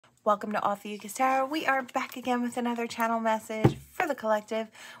Welcome to Ophiuchus Tarot. We are back again with another channel message for the collective.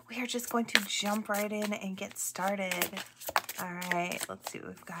 We are just going to jump right in and get started. All right, let's see what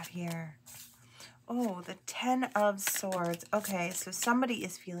we've got here. Oh, the 10 of Swords. Okay, so somebody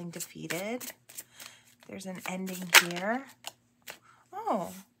is feeling defeated. There's an ending here.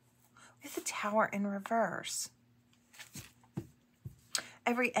 Oh, with the Tower in reverse.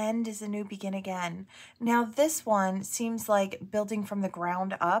 Every end is a new begin again. Now this one seems like building from the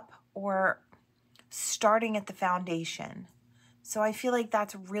ground up or starting at the foundation. So I feel like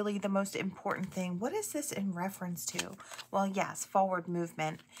that's really the most important thing. What is this in reference to? Well, yes, forward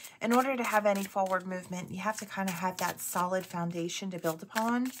movement. In order to have any forward movement, you have to kind of have that solid foundation to build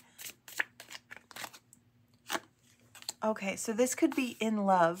upon. Okay, so this could be in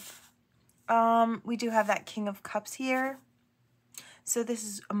love. We do have that King of Cups here. So this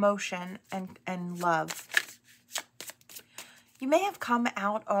is emotion and love. You may have come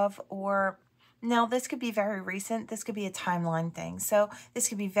out of, or now this could be very recent. This could be a timeline thing. So this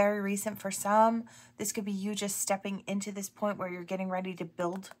could be very recent for some. This could be you just stepping into this point where you're getting ready to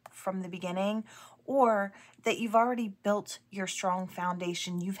build from the beginning, or that you've already built your strong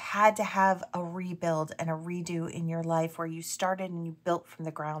foundation. You've had to have a rebuild and a redo in your life where you started and you built from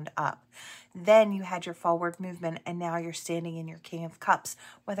the ground up. Then you had your forward movement and now you're standing in your King of Cups,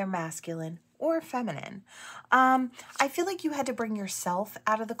 whether masculine or feminine. I feel like you had to bring yourself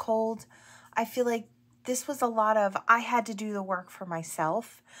out of the cold. I feel like this was a lot of, I had to do the work for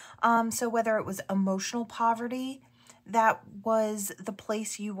myself. So whether it was emotional poverty, that was the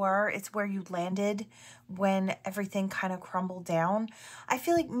place you were. It's where you landed when everything kind of crumbled down. I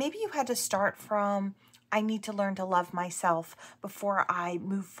feel like maybe you had to start from, I need to learn to love myself before I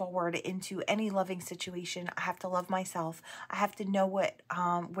move forward into any loving situation. I have to love myself. I have to know what,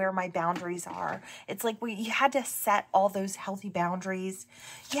 where my boundaries are. It's like you had to set all those healthy boundaries.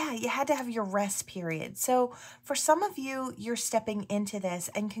 Yeah, you had to have your rest period. So for some of you, you're stepping into this,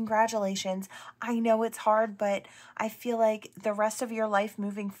 and congratulations. I know it's hard, but I feel like the rest of your life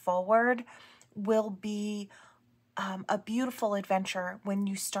moving forward will be a beautiful adventure when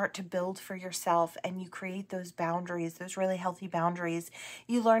you start to build for yourself and you create those boundaries, those really healthy boundaries.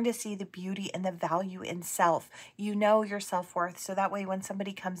 You learn to see the beauty and the value in self. You know your self-worth. So that way when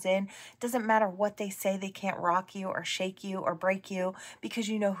somebody comes in, it doesn't matter what they say, they can't rock you or shake you or break you because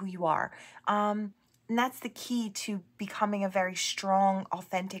you know who you are. And that's the key to becoming a very strong,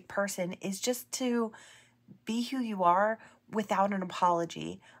 authentic person, is just to be who you are without an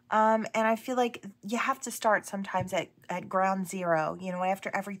apology. And I feel like you have to start sometimes at ground zero, you know, after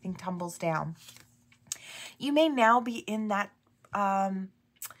everything tumbles down. You may now be in that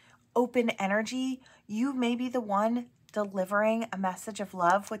open energy. You may be the one delivering a message of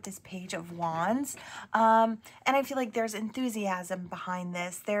love with this Page of Wands. And I feel like there's enthusiasm behind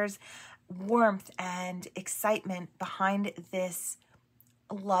this. There's warmth and excitement behind this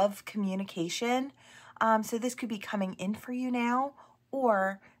love communication. So this could be coming in for you now,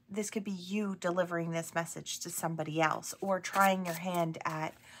 or this could be you delivering this message to somebody else, or trying your hand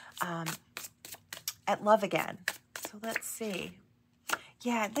at love again. So let's see.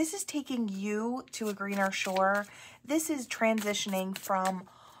 Yeah, this is taking you to a greener shore. This is transitioning from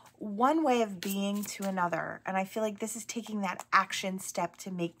one way of being to another. And I feel like this is taking that action step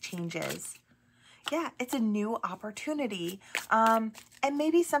to make changes. Yeah, it's a new opportunity. And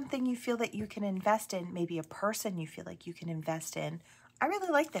maybe something you feel that you can invest in, maybe a person you feel like you can invest in. I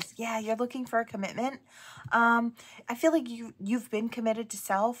really like this. Yeah, you're looking for a commitment. I feel like you've been committed to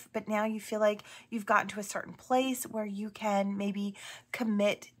self, but now you feel like you've gotten to a certain place where you can maybe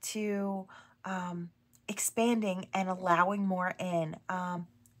commit to expanding and allowing more in,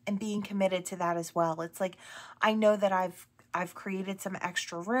 and being committed to that as well. It's like, I know that I've created some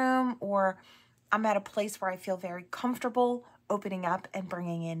extra room, or I'm at a place where I feel very comfortable opening up and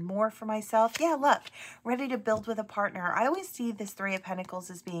bringing in more for myself. Yeah, look, ready to build with a partner. I always see this Three of Pentacles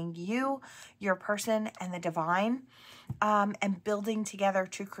as being you, your person, and the divine, and building together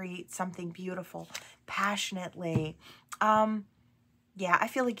to create something beautiful, passionately. Yeah, I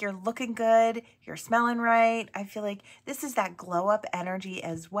feel like you're looking good. You're smelling right. I feel like this is that glow up energy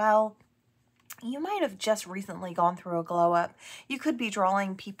as well. You might have just recently gone through a glow up. You could be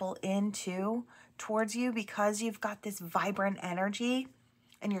drawing people towards you because you've got this vibrant energy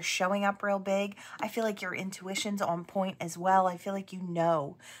and you're showing up real big. I feel like your intuition's on point as well. I feel like you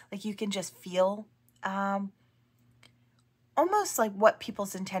know, like you can just feel almost like what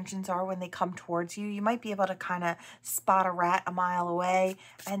people's intentions are when they come towards you. You might be able to kind of spot a rat a mile away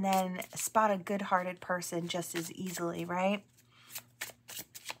and then spot a good-hearted person just as easily, right?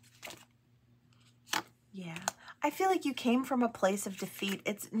 Yeah. I feel like you came from a place of defeat.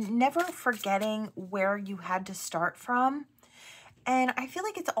 It's never forgetting where you had to start from. And I feel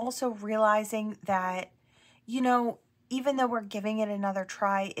like it's also realizing that, you know, even though we're giving it another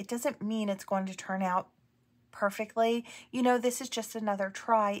try, it doesn't mean it's going to turn out perfectly. You know, this is just another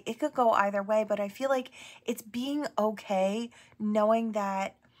try. It could go either way, but I feel like it's being okay knowing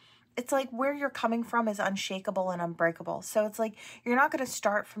that it's like where you're coming from is unshakable and unbreakable. So it's like you're not going to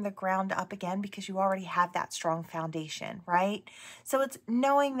start from the ground up again because you already have that strong foundation, right? So it's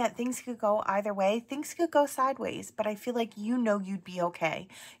knowing that things could go either way. Things could go sideways, but I feel like you know you'd be okay.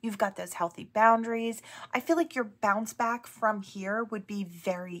 You've got those healthy boundaries. I feel like your bounce back from here would be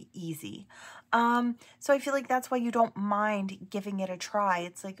very easy. So I feel like that's why you don't mind giving it a try.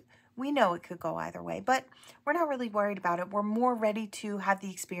 It's like, we know it could go either way, but we're not really worried about it. We're more ready to have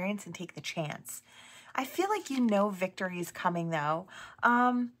the experience and take the chance. I feel like you know victory is coming, though.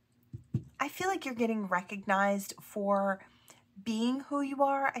 I feel like you're getting recognized for being who you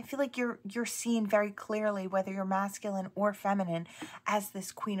are. I feel like you're seen very clearly, whether you're masculine or feminine, as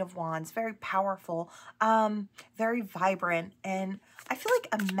this Queen of Wands. Very powerful, very vibrant, and I feel like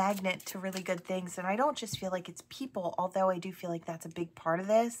a magnet to really good things. And I don't just feel like it's people, although I do feel like that's a big part of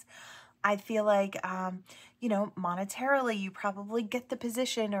this. I feel like, you know, monetarily, you probably get the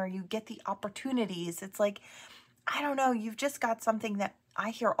position or you get the opportunities. It's like, I don't know, you've just got something that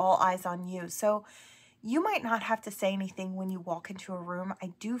I hear all eyes on you. So you might not have to say anything when you walk into a room.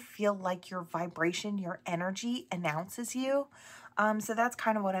 I do feel like your vibration, your energy announces you. So that's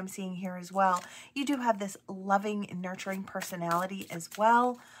kind of what I'm seeing here as well. You do have this loving and nurturing personality as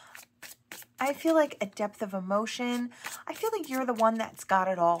well. I feel like a depth of emotion. I feel like you're the one that's got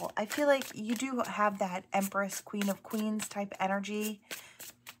it all. I feel like you do have that Empress, Queen of Queens type energy.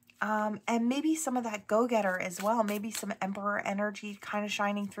 And maybe some of that go-getter as well. Maybe some Emperor energy kind of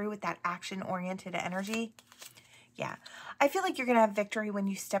shining through with that action-oriented energy. Yeah. I feel like you're going to have victory when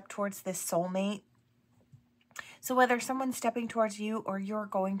you step towards this soulmate. So whether someone's stepping towards you or you're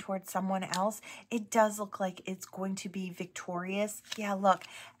going towards someone else, it does look like it's going to be victorious. Yeah, look,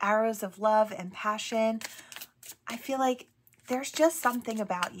 arrows of love and passion. I feel like there's just something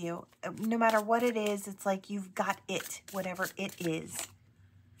about you. No matter what it is, it's like you've got it, whatever it is.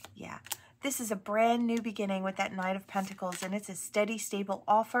 Yeah, this is a brand new beginning with that Knight of Pentacles, and it's a steady, stable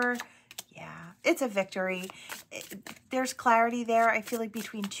offer. Yeah, it's a victory. There's clarity there, I feel like,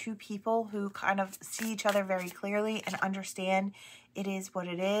 between two people who kind of see each other very clearly and understand it is what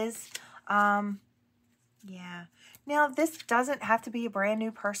it is. Yeah. Now, this doesn't have to be a brand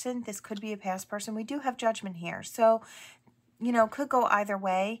new person. This could be a past person. We do have Judgment here. So, you know, could go either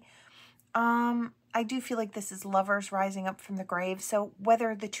way. I do feel like this is lovers rising up from the grave. So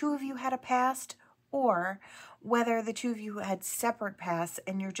whether the two of you had a past or whether the two of you had separate pasts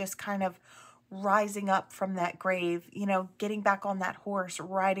and you're just kind of rising up from that grave, you know, getting back on that horse,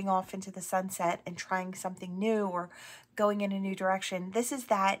 riding off into the sunset and trying something new or going in a new direction. This is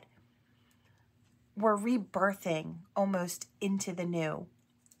that we're rebirthing almost into the new.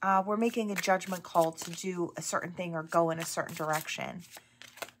 We're making a judgment call to do a certain thing or go in a certain direction.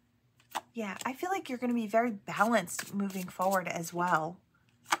 Yeah, I feel like you're going to be very balanced moving forward as well.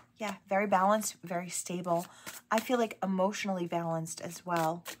 Yeah, very balanced, very stable. I feel like emotionally balanced as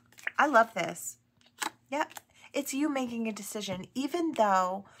well. I love this. Yeah, it's you making a decision, even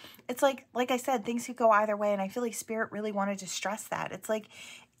though it's like I said, things could go either way. And I feel like Spirit really wanted to stress that. It's like,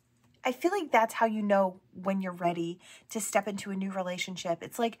 I feel like that's how you know when you're ready to step into a new relationship.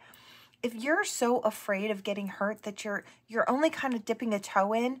 It's like, if you're so afraid of getting hurt that you're only kind of dipping a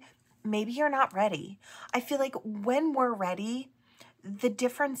toe in, maybe you're not ready. I feel like when we're ready, the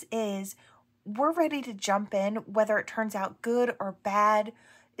difference is we're ready to jump in, whether it turns out good or bad.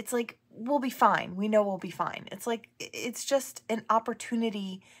 It's like, we'll be fine. We know we'll be fine. It's like, it's just an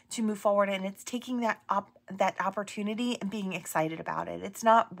opportunity to move forward, and it's taking that opportunity and being excited about it. It's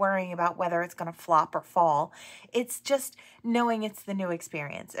not worrying about whether it's going to flop or fall. It's just knowing it's the new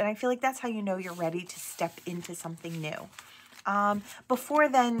experience. And I feel like that's how you know you're ready to step into something new. Before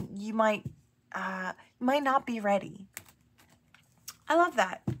then, you might not be ready. I love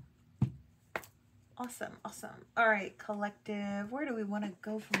that. Awesome, awesome. All right, collective. Where do we want to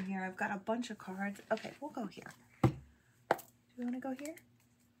go from here? I've got a bunch of cards. Okay, we'll go here. Do we want to go here?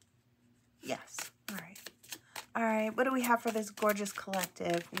 Yes. All right. All right, what do we have for this gorgeous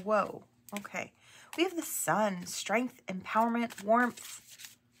collective? Whoa. Okay. We have the Sun, strength, empowerment,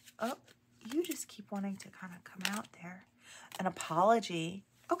 warmth. Oh, you just keep wanting to kind of come out there. An apology.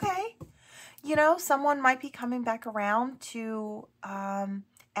 Okay. You know, someone might be coming back around to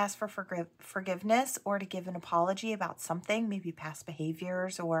ask for forgiveness or to give an apology about something, maybe past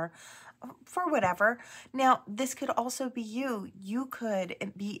behaviors or for whatever. Now, this could also be you. You could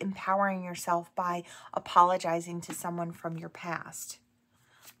be empowering yourself by apologizing to someone from your past.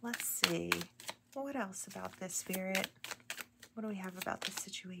 Let's see. What else about this, Spirit? What do we have about this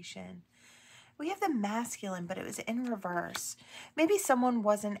situation? We have the masculine, but it was in reverse. Maybe someone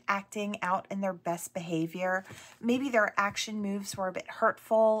wasn't acting out in their best behavior. Maybe their action moves were a bit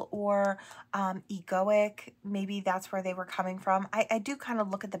hurtful or egoic. Maybe that's where they were coming from. I do kind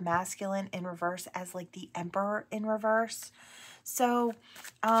of look at the masculine in reverse as like the emperor in reverse. So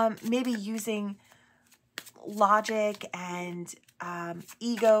maybe using logic and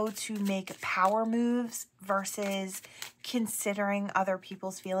ego to make power moves versus considering other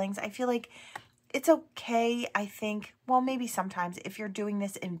people's feelings. I feel like it's okay, I think, well, maybe sometimes if you're doing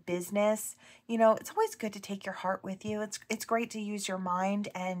this in business, you know, it's always good to take your heart with you. It's great to use your mind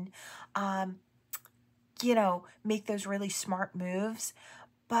and, you know, make those really smart moves.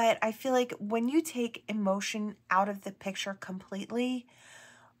 But I feel like when you take emotion out of the picture completely,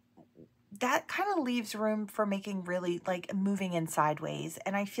 that kind of leaves room for making really like moving in sideways.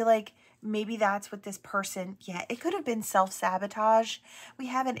 And I feel like maybe that's what this person, yeah, it could have been self-sabotage. We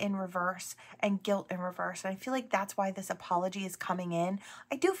have it in reverse and guilt in reverse. And I feel like that's why this apology is coming in.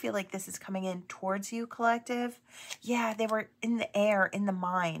 I do feel like this is coming in towards you, collective. Yeah, they were in the air, in the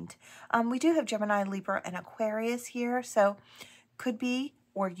mind. We do have Gemini, Libra, and Aquarius here. So could be,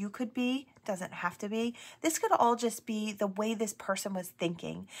 or you could be, doesn't have to be. This could all just be the way this person was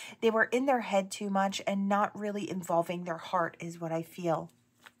thinking. They were in their head too much and not really involving their heart is what I feel.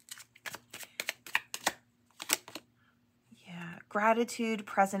 Yeah, gratitude,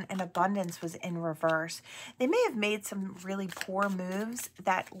 present, and abundance was in reverse. They may have made some really poor moves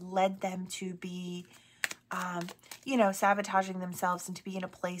that led them to be you know, sabotaging themselves and to be in a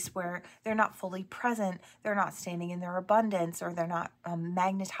place where they're not fully present, they're not standing in their abundance, or they're not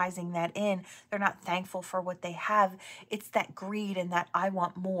magnetizing that in, they're not thankful for what they have. It's that greed and that I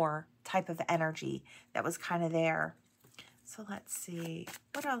want more type of energy that was kind of there. So let's see.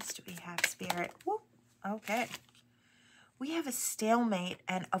 What else do we have, Spirit? Whoop. Okay. We have a stalemate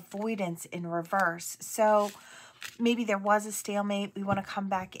and avoidance in reverse. So maybe there was a stalemate. We want to come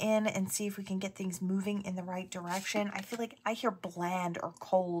back in and see if we can get things moving in the right direction. I feel like I hear bland or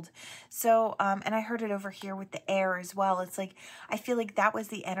cold. So, and I heard it over here with the air as well. It's like, I feel like that was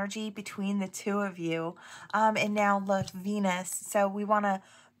the energy between the two of you. And now look, Venus. So we want to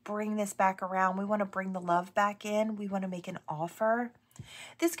bring this back around. We want to bring the love back in. We want to make an offer.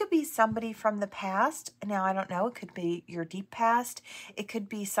 This could be somebody from the past. Now, I don't know. It could be your deep past. It could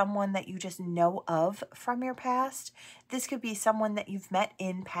be someone that you just know of from your past. This could be someone that you've met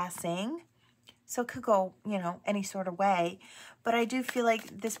in passing. So it could go, you know, any sort of way. But I do feel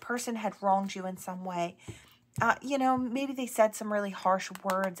like this person had wronged you in some way. You know, maybe they said some really harsh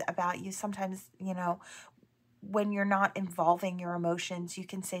words about you. Sometimes, you know, when you're not involving your emotions, you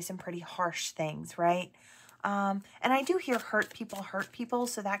can say some pretty harsh things, right? And I do hear hurt people,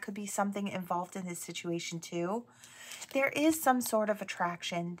 so that could be something involved in this situation too. There is some sort of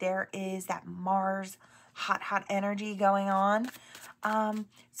attraction. There is that Mars hot energy going on.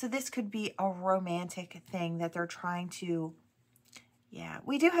 So this could be a romantic thing that they're trying to, yeah.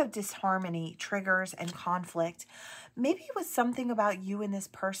 We do have disharmony, triggers, and conflict. Maybe it was something about you and this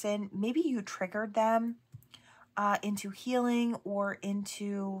person. Maybe you triggered them into healing or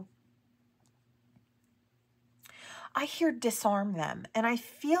into... I hear disarm them, and I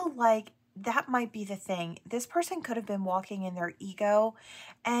feel like that might be the thing. This person could have been walking in their ego,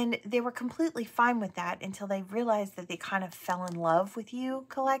 and they were completely fine with that until they realized that they kind of fell in love with you,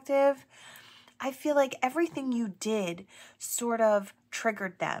 collective. I feel like everything you did sort of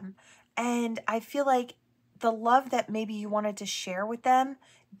triggered them, and I feel like the love that maybe you wanted to share with them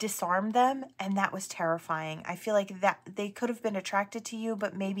disarmed them, and that was terrifying. I feel like that they could have been attracted to you,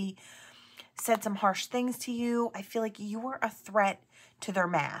 but maybe said some harsh things to you. I feel like you were a threat to their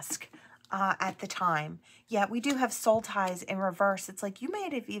mask at the time. Yeah, we do have soul ties in reverse. It's like you may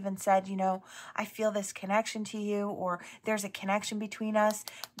have even said, you know, I feel this connection to you, or there's a connection between us.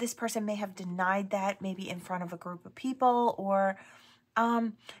 This person may have denied that, maybe in front of a group of people, or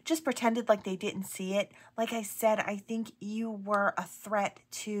just pretended like they didn't see it. Like I said, I think you were a threat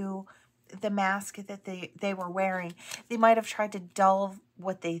to the mask that they were wearing. They might have tried to dull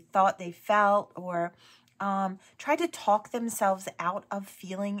what they thought they felt, or tried to talk themselves out of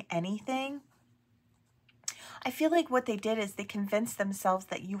feeling anything. I feel like what they did is they convinced themselves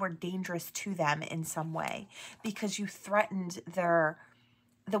that you were dangerous to them in some way because you threatened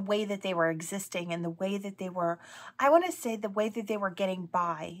the way that they were existing and the way that they were, I want to say the way that they were getting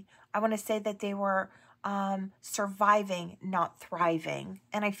by. I want to say that they were surviving, not thriving.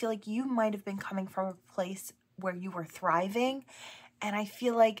 And I feel like you might have been coming from a place where you were thriving. And I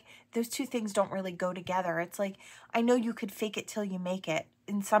feel like those two things don't really go together. It's like, I know you could fake it till you make it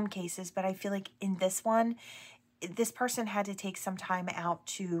in some cases, but I feel like in this one, this person had to take some time out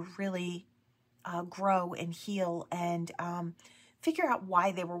to really grow and heal and figure out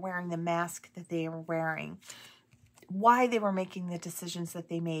why they were wearing the mask that they were wearing, why they were making the decisions that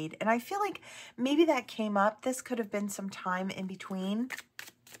they made. And I feel like maybe that came up. This could have been some time in between.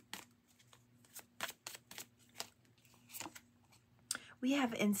 We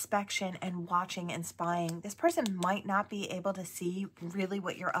have inspection and watching and spying. This person might not be able to see really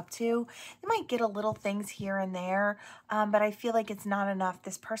what you're up to. They might get a little things here and there, but I feel like it's not enough.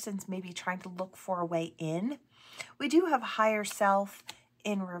 This person's maybe trying to look for a way in. We do have higher self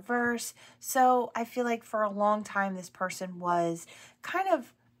in reverse. So I feel like for a long time, this person was kind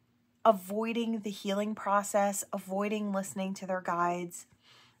of avoiding the healing process, avoiding listening to their guides.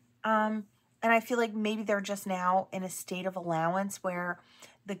 And I feel like maybe they're just now in a state of allowance where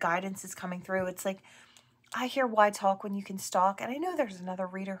the guidance is coming through. It's like, I hear why talk when you can stalk. And I know there's another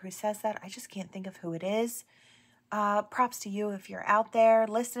reader who says that. I just can't think of who it is. Props to you if you're out there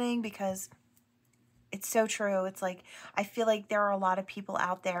listening, because it's so true. It's like, I feel like there are a lot of people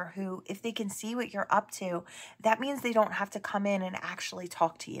out there who, if they can see what you're up to, that means they don't have to come in and actually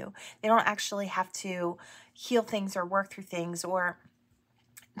talk to you. They don't actually have to heal things or work through things, or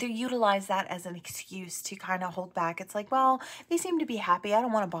they utilize that as an excuse to kind of hold back. It's like, well, they seem to be happy. I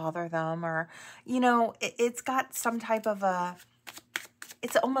don't want to bother them. Or, you know, it's got some type of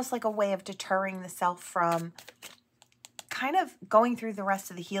it's almost like a way of deterring the self from kind of going through the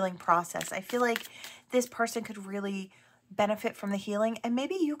rest of the healing process. I feel like this person could really benefit from the healing, and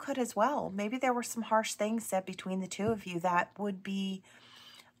maybe you could as well. Maybe there were some harsh things said between the two of you that would be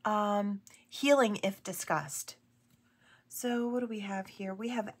healing if discussed. So what do we have here? We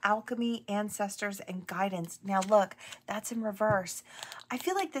have alchemy, ancestors, and guidance. Now look, that's in reverse. I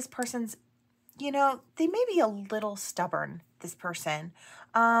feel like this person's, you know, they may be a little stubborn, this person.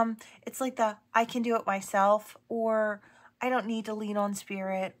 It's like the, I can do it myself, or I don't need to lean on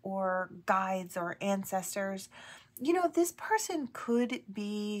spirit or guides or ancestors. You know, this person could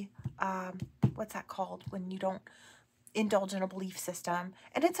be, what's that called when you don't indulge in a belief system?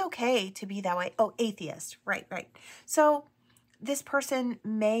 And it's okay to be that way. Oh, atheist. Right. So this person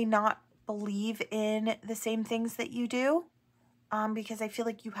may not believe in the same things that you do, because I feel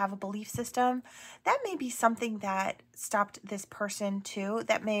like you have a belief system. That may be something that stopped this person too.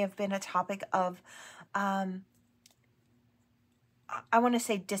 That may have been a topic of, I want to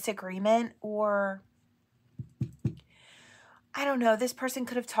say disagreement, or I don't know, this person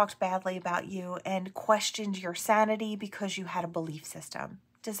could have talked badly about you and questioned your sanity because you had a belief system.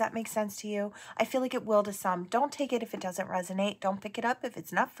 Does that make sense to you? I feel like it will to some. Don't take it if it doesn't resonate. Don't pick it up if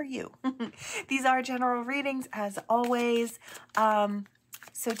it's not for you. These are general readings, as always.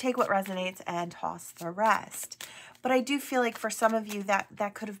 So take what resonates and toss the rest. But I do feel like for some of you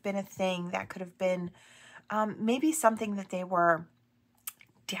that could have been a thing. That could have been maybe something that they were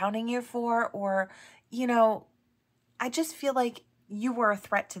downing you for, or, you know, I just feel like you were a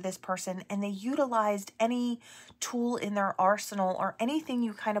threat to this person, and they utilized any tool in their arsenal or anything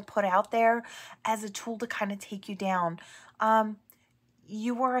you kind of put out there as a tool to kind of take you down.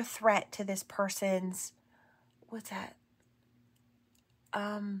 You were a threat to this person's, what's that?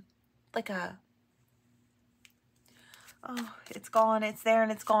 Like a, oh, it's gone. It's there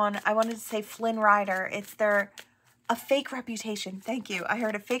and it's gone. I wanted to say Flynn Rider. It's a fake reputation. Thank you. I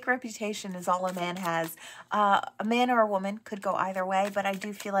heard a fake reputation is all a man has. A man or a woman could go either way, but I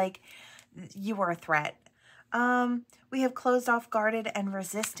do feel like you were a threat. We have closed off, guarded, and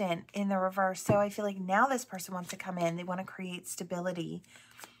resistant in the reverse. So I feel like now this person wants to come in. They want to create stability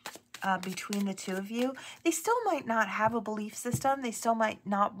between the two of you. They still might not have a belief system. They still might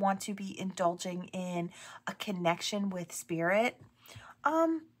not want to be indulging in a connection with spirit.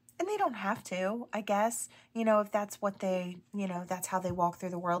 And they don't have to, I guess, you know, if that's what they, you know, that's how they walk through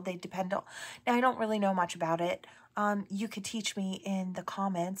the world. They depend on, now I don't really know much about it. You could teach me in the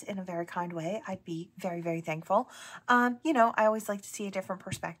comments in a very kind way. I'd be very, very thankful. You know, I always like to see a different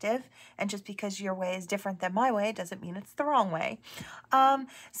perspective, and just because your way is different than my way doesn't mean it's the wrong way.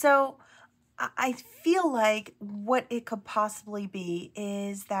 So I feel like what it could possibly be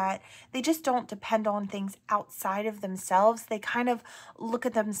is that they just don't depend on things outside of themselves. They kind of look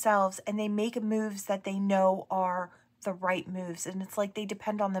at themselves and they make moves that they know are the right moves. And it's like they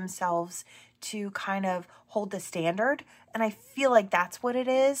depend on themselves to kind of hold the standard. And I feel like that's what it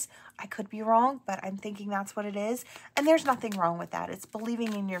is. I could be wrong, but I'm thinking that's what it is. And there's nothing wrong with that. It's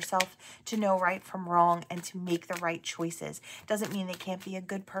believing in yourself to know right from wrong and to make the right choices. Doesn't mean they can't be a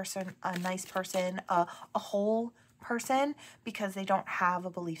good person, a nice person, a whole person, because they don't have a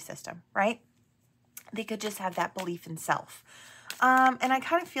belief system, right? They could just have that belief in self. And I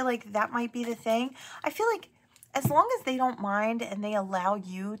kind of feel like that might be the thing. I feel like as long as they don't mind and they allow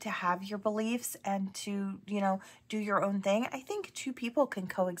you to have your beliefs and to, you know, do your own thing, I think two people can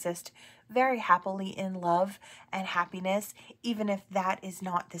coexist very happily in love and happiness, even if that is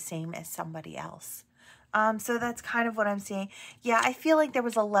not the same as somebody else. So that's kind of what I'm seeing. Yeah, I feel like there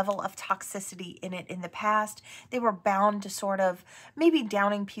was a level of toxicity in it in the past. They were bound to sort of maybe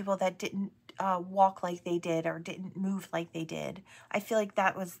downing people that didn't walk like they did or didn't move like they did. I feel like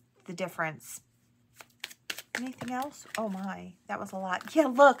that was the difference. Anything else? Oh my, that was a lot. Yeah,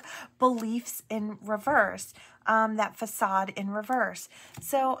 look, beliefs in reverse, that facade in reverse.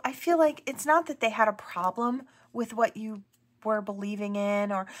 So I feel like it's not that they had a problem with what you were believing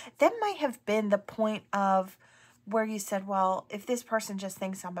in, or that might have been the point of where you said, well, if this person just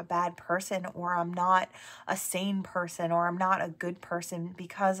thinks I'm a bad person, or I'm not a sane person, or I'm not a good person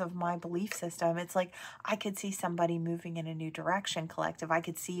because of my belief system, it's like I could see somebody moving in a new direction, collective. I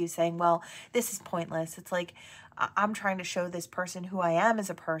could see you saying, well, this is pointless. It's like I'm trying to show this person who I am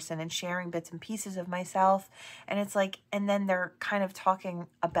as a person and sharing bits and pieces of myself. And it's like, and then they're kind of talking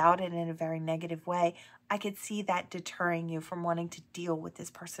about it in a very negative way. I could see that deterring you from wanting to deal with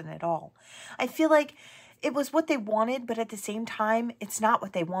this person at all. I feel like it was what they wanted, but at the same time, it's not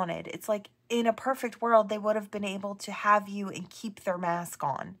what they wanted. It's like in a perfect world, they would have been able to have you and keep their mask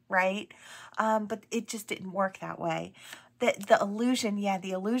on, right? But it just didn't work that way. The illusion, yeah,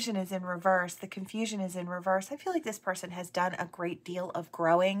 the illusion is in reverse. The confusion is in reverse. I feel like this person has done a great deal of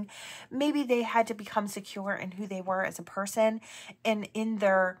growing. Maybe they had to become secure in who they were as a person and in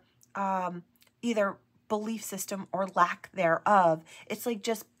their either belief system or lack thereof. It's like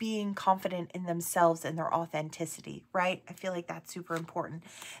just being confident in themselves and their authenticity, right? I feel like that's super important.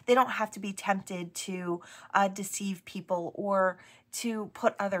 They don't have to be tempted to deceive people or to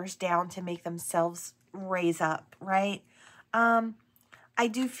put others down to make themselves raise up, right? I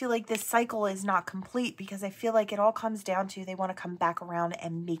do feel like this cycle is not complete because I feel like it all comes down to they want to come back around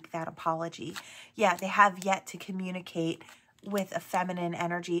and make that apology. Yeah, they have yet to communicate with a feminine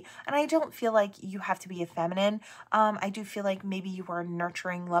energy. And I don't feel like you have to be a feminine. I do feel like maybe you were a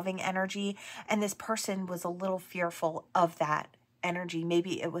nurturing, loving energy, and this person was a little fearful of that energy.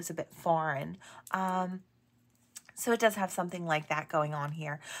 Maybe it was a bit foreign. So it does have something like that going on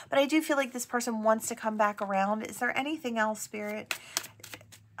here. But I do feel like this person wants to come back around. Is there anything else, Spirit?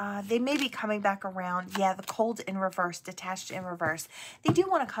 They may be coming back around. Yeah, the cold in reverse, detached in reverse. They do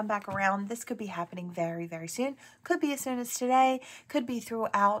want to come back around. This could be happening very, very soon. Could be as soon as today. Could be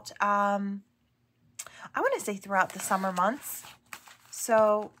throughout, I want to say throughout the summer months.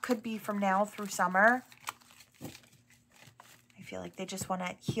 So could be from now through summer. I feel like they just want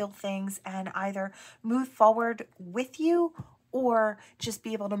to heal things and either move forward with you or just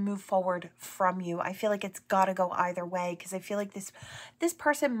be able to move forward from you. I feel like it's got to go either way because I feel like this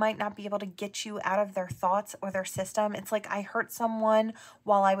person might not be able to get you out of their thoughts or their system. It's like I hurt someone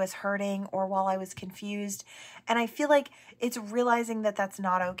while I was hurting or while I was confused. And I feel like it's realizing that that's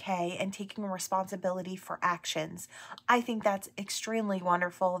not okay and taking responsibility for actions. I think that's extremely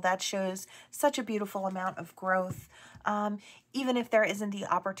wonderful. That shows such a beautiful amount of growth. Even if there isn't the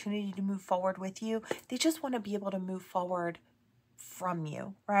opportunity to move forward with you, they just want to be able to move forward from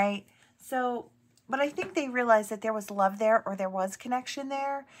you, right? So, but I think they realized that there was love there or there was connection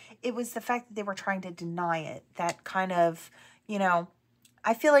there. It was the fact that they were trying to deny it. That kind of, you know,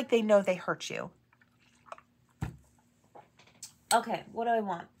 I feel like they know they hurt you. Okay, what do I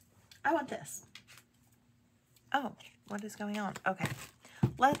want? I want this. Oh, what is going on? Okay,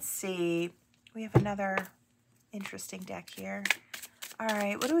 let's see. We have another interesting deck here. All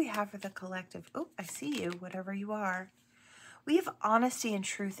right, what do we have for the collective? Oh, I see you, whatever you are. We have honesty and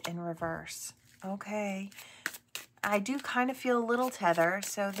truth in reverse. Okay. I do kind of feel a little tether,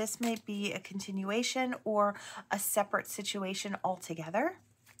 so this may be a continuation or a separate situation altogether.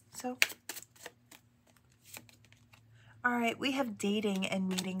 So, all right, we have dating and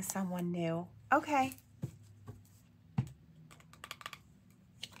meeting someone new. Okay.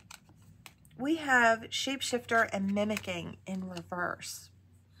 We have shapeshifter and mimicking in reverse.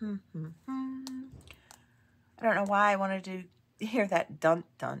 I don't know why I wanted to hear that dun,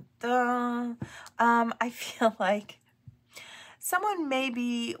 dun, dun. I feel like someone may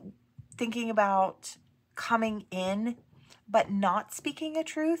be thinking about coming in, but not speaking a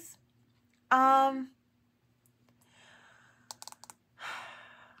truth. I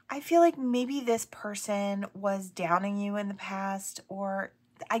feel like maybe this person was downing you in the past, or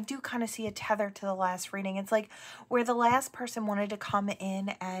I do kind of see a tether to the last reading. It's like where the last person wanted to come in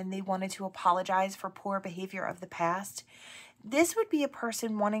and they wanted to apologize for poor behavior of the past. This would be a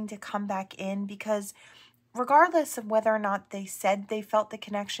person wanting to come back in because regardless of whether or not they said they felt the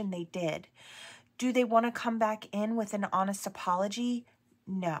connection, they did. Do they want to come back in with an honest apology?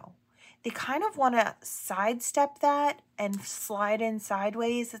 No. They kind of want to sidestep that and slide in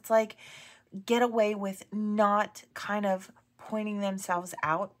sideways. It's like get away with not kind of pointing themselves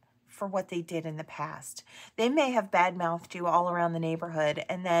out for what they did in the past. They may have badmouthed you all around the neighborhood,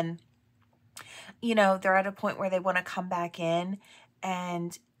 and then, you know, they're at a point where they want to come back in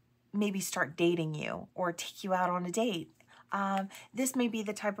and maybe start dating you or take you out on a date. This may be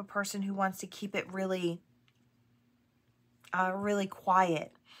the type of person who wants to keep it really, really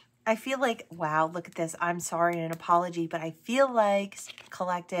quiet. I feel like, wow, look at this. I'm sorry and an apology, but I feel like,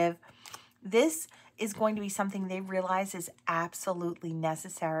 collective, this is going to be something they realize is absolutely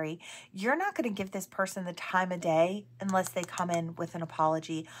necessary. You're not going to give this person the time of day unless they come in with an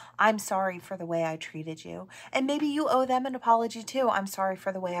apology. I'm sorry for the way I treated you. And maybe you owe them an apology too. I'm sorry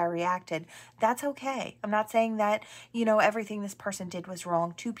for the way I reacted. That's okay. I'm not saying that, you know, everything this person did was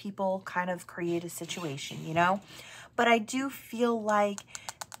wrong. Two people kind of create a situation, you know? But I do feel like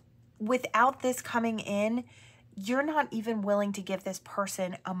without this coming in, you're not even willing to give this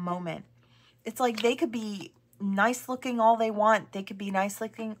person a moment. It's like they could be nice looking all they want. They could be nice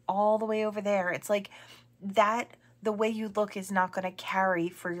looking all the way over there. It's like that, the way you look is not going to carry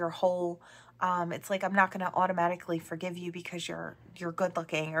for your whole, it's like, I'm not going to automatically forgive you because you're good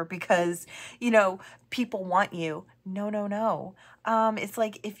looking or because, you know, people want you. No, no, no. It's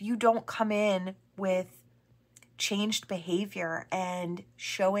like if you don't come in with changed behavior and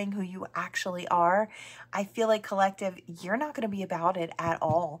showing who you actually are, I feel like, collective, you're not going to be about it at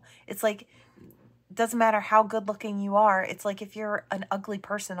all. It's like, doesn't matter how good looking you are. It's like if you're an ugly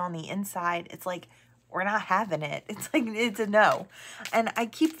person on the inside, it's like, we're not having it. It's like, it's a no. And I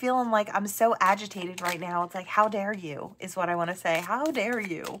keep feeling like I'm so agitated right now. It's like, how dare you is what I want to say. How dare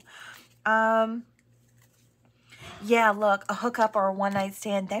you? Yeah, look, a hookup or a one-night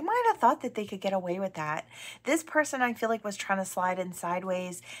stand, they might have thought that they could get away with that. This person, I feel like, was trying to slide in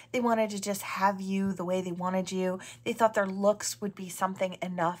sideways. They wanted to just have you the way they wanted you. They thought their looks would be something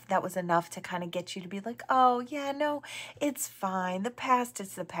enough, that was enough to kind of get you to be like, oh, yeah, no, it's fine. The past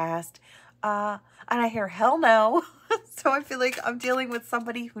is the past. And I hear, hell no. So I feel like I'm dealing with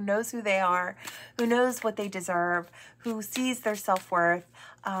somebody who knows who they are, who knows what they deserve, who sees their self-worth,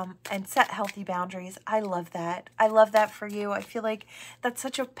 and set healthy boundaries. I love that. I love that for you. I feel like that's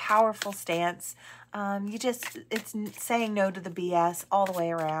such a powerful stance. It's saying no to the BS all the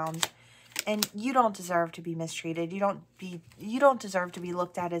way around. And you don't deserve to be mistreated. You don't deserve to be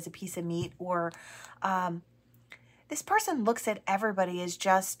looked at as a piece of meat, or this person looks at everybody as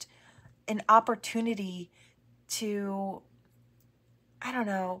just an opportunity to, I don't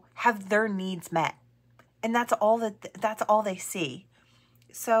know, have their needs met. And that's all they see.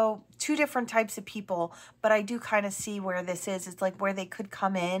 So two different types of people, but I do kind of see where this is. It's like where they could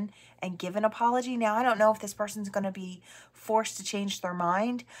come in and give an apology. Now, I don't know if this person's going to be forced to change their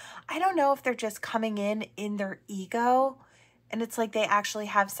mind. I don't know if they're just coming in their ego, and it's like they actually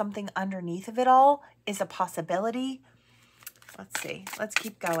have something underneath of it all, is a possibility. Let's see. Let's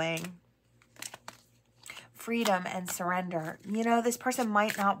keep going. Freedom and surrender. You know, this person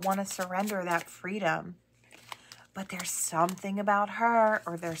might not want to surrender that freedom, but there's something about her,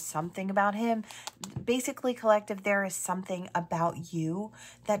 or there's something about him. Basically, collective, there is something about you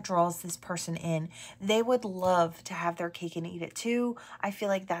that draws this person in. They would love to have their cake and eat it too. I feel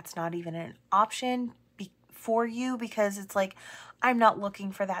like that's not even an option for you, because it's like, I'm not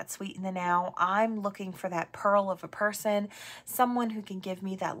looking for that sweet in the now. I'm looking for that pearl of a person, someone who can give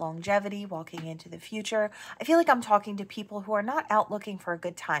me that longevity walking into the future. I feel like I'm talking to people who are not out looking for a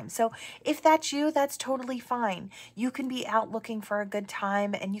good time. So if that's you, that's totally fine. You can be out looking for a good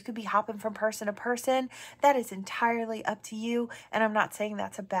time, and you could be hopping from person to person. That is entirely up to you. And I'm not saying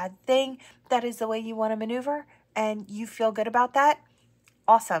that's a bad thing. That is the way you want to maneuver, and you feel good about that.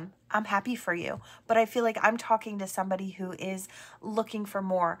 Awesome. I'm happy for you. But I feel like I'm talking to somebody who is looking for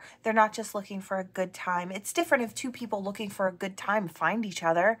more. They're not just looking for a good time. It's different if two people looking for a good time find each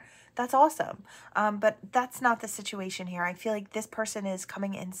other. That's awesome. But that's not the situation here. I feel like this person is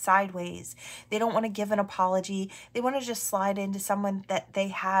coming in sideways. They don't want to give an apology. They want to just slide into someone that they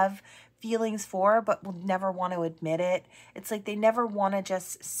have feelings for, but will never want to admit it. It's like they never want to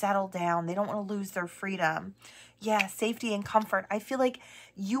just settle down. They don't want to lose their freedom. Yeah, safety and comfort. I feel like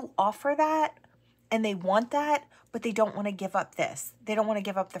you offer that and they want that, but they don't want to give up this. They don't want to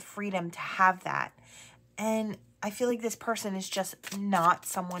give up the freedom to have that. And I feel like this person is just not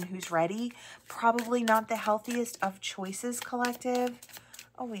someone who's ready. Probably not the healthiest of choices, collective.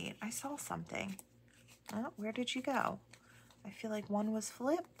 Oh, wait, I saw something. Oh, where did you go? I feel like one was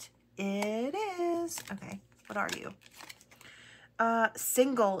flipped. It is. Okay, what are you?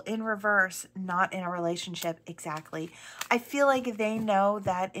 Single in reverse, not in a relationship. Exactly. I feel like they know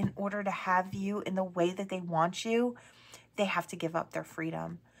that in order to have you in the way that they want you, they have to give up their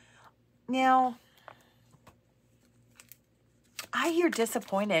freedom. Now, I hear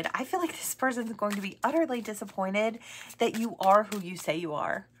disappointed. I feel like this person is going to be utterly disappointed that you are who you say you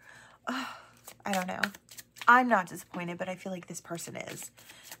are. I don't know. I'm not disappointed, but I feel like this person is.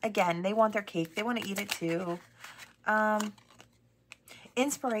 Again, they want their cake. They want to eat it too.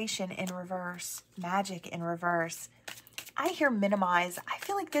 Inspiration in reverse. Magic in reverse. I hear minimize. I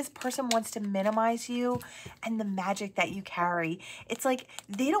feel like this person wants to minimize you and the magic that you carry. It's like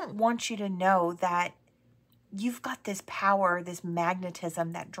they don't want you to know that you've got this power, this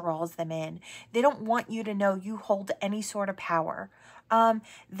magnetism that draws them in. They don't want you to know you hold any sort of power.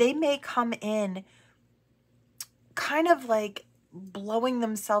 They may come in kind of like blowing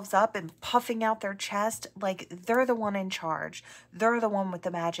themselves up and puffing out their chest like they're the one in charge. They're the one with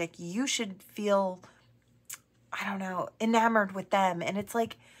the magic. You should feel, I don't know, enamored with them. And it's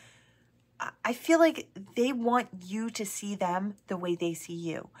like, I feel like they want you to see them the way they see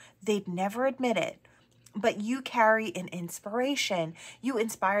you. They'd never admit it, but you carry an inspiration. You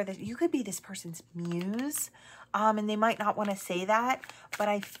inspire that. You could be this person's muse. And they might not want to say that, but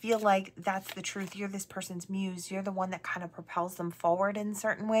I feel like that's the truth. You're this person's muse. You're the one that kind of propels them forward in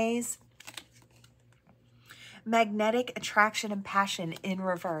certain ways. Magnetic attraction and passion in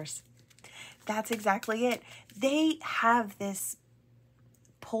reverse. That's exactly it. They have this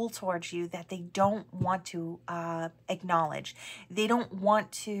pull towards you that they don't want to acknowledge. They don't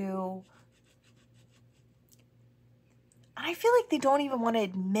want to... I feel like they don't even want to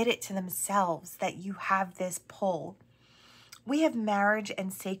admit it to themselves that you have this pull. We have marriage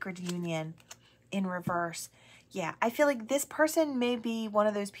and sacred union in reverse. Yeah, I feel like this person may be one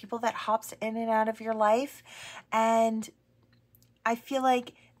of those people that hops in and out of your life. And I feel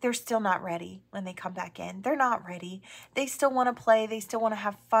like they're still not ready when they come back in. They're not ready. They still want to play. They still want to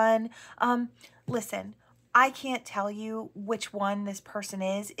have fun. Listen, I can't tell you which one this person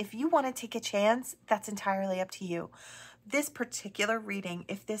is. If you want to take a chance, that's entirely up to you. This particular reading,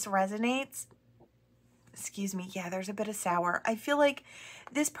 if this resonates, excuse me, yeah, there's a bit of sour. I feel like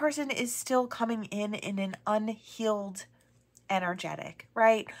this person is still coming in an unhealed energetic,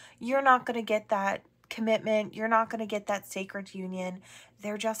 right? You're not going to get that commitment. You're not going to get that sacred union.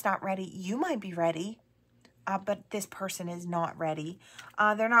 They're just not ready. You might be ready, but this person is not ready.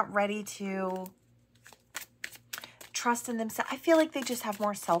 They're not ready to trust in themselves. I feel like they just have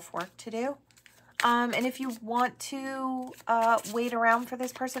more self-work to do. And if you want to wait around for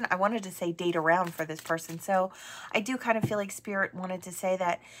this person, I wanted to say date around for this person. So I do kind of feel like Spirit wanted to say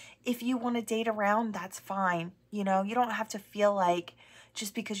that if you want to date around, that's fine. You know, you don't have to feel like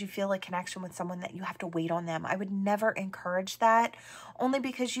just because you feel a connection with someone that you have to wait on them. I would never encourage that, only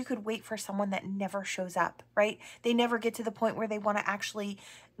because you could wait for someone that never shows up, right? They never get to the point where they want to actually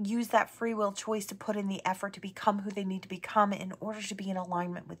use that free will choice to put in the effort to become who they need to become in order to be in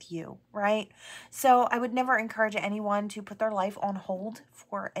alignment with you, right? So I would never encourage anyone to put their life on hold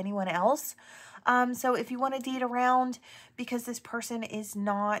for anyone else. So if you want to date around because this person is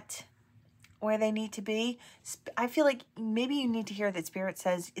not where they need to be, I feel like maybe you need to hear that Spirit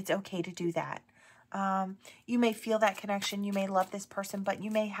says it's okay to do that. You may feel that connection. You may love this person, but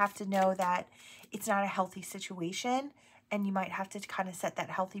you may have to know that it's not a healthy situation. And you might have to kind of set that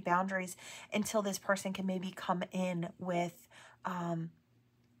healthy boundaries until this person can maybe come in with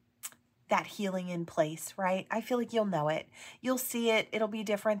that healing in place, right? I feel like you'll know it. You'll see it. It'll be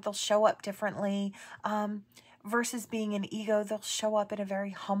different. They'll show up differently. Versus being an ego, they'll show up in a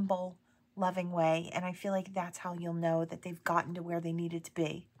very humble, loving way. And I feel like that's how you'll know that they've gotten to where they needed to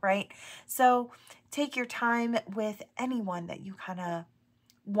be, right? So take your time with anyone that you kind of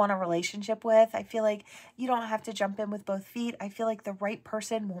want a relationship with. I feel like you don't have to jump in with both feet. I feel like the right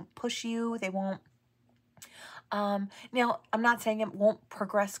person won't push you. They won't now, I'm not saying it won't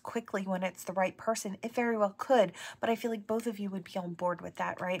progress quickly when it's the right person. It very well could, but I feel like both of you would be on board with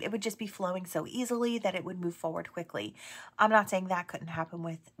that, right? It would just be flowing so easily that it would move forward quickly. I'm not saying that couldn't happen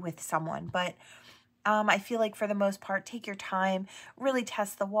with someone, but I feel like for the most part, take your time, really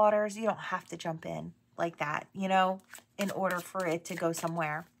test the waters. You don't have to jump in like that, you know, in order for it to go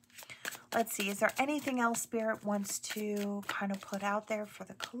somewhere. Let's see, is there anything else Spirit wants to kind of put out there for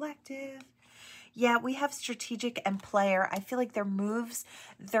the collective? Yeah, we have strategic and player. I feel like their moves,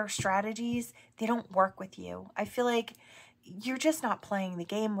 their strategies, they don't work with you. I feel like you're just not playing the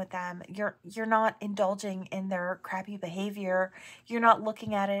game with them. You're not indulging in their crappy behavior. You're not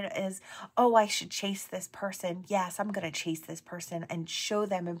looking at it as, oh, I should chase this person. Yes, I'm going to chase this person and show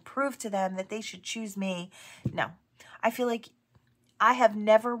them and prove to them that they should choose me. No, I feel like I have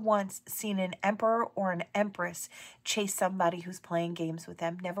never once seen an emperor or an empress chase somebody who's playing games with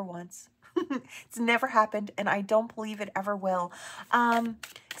them. Never once. It's never happened, and I don't believe it ever will.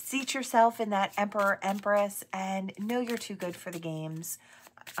 Seat yourself in that emperor, empress, and know you're too good for the games.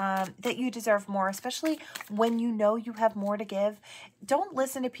 That you deserve more, especially when you know you have more to give. Don't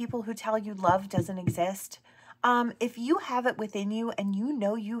listen to people who tell you love doesn't exist. If you have it within you and you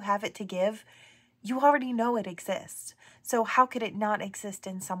know you have it to give, you already know it exists. So how could it not exist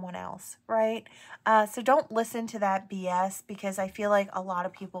in someone else, right? So don't listen to that BS, because I feel like a lot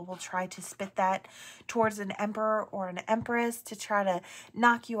of people will try to spit that towards an emperor or an empress to try to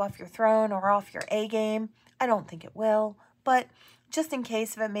knock you off your throne or off your A game. I don't think it will, but just in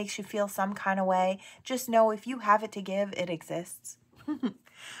case if it makes you feel some kind of way, just know if you have it to give, it exists.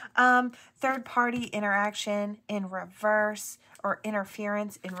 Third party interaction in reverse, or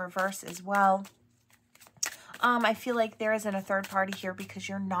interference in reverse as well. I feel like there isn't a third party here because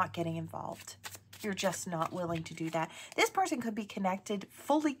you're not getting involved. You're just not willing to do that. This person could be connected,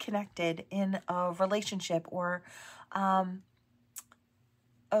 fully connected in a relationship, or a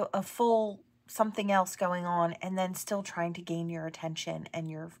full something else going on, and then still trying to gain your attention and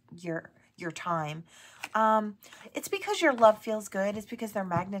your time. It's because your love feels good. It's because they're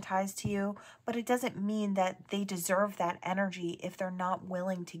magnetized to you, but it doesn't mean that they deserve that energy if they're not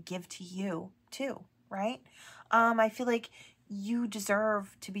willing to give to you too, right? I feel like you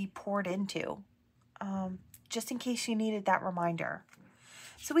deserve to be poured into, just in case you needed that reminder.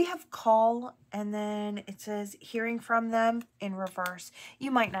 So we have call, and then it says hearing from them in reverse. You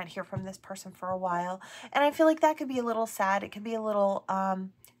might not hear from this person for a while, and I feel like that could be a little sad. It could be a little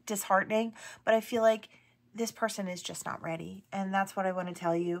disheartening, but I feel like this person is just not ready, and that's what I want to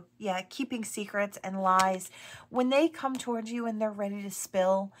tell you. Yeah, keeping secrets and lies. When they come towards you and they're ready to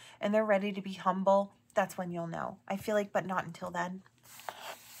spill and they're ready to be humble, that's when you'll know. I feel like, but not until then.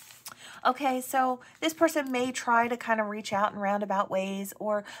 Okay, so this person may try to kind of reach out in roundabout ways,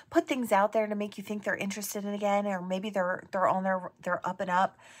 or put things out there to make you think they're interested in again, or maybe they're up and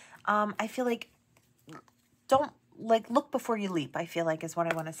up. I feel like don't look before you leap, I feel like is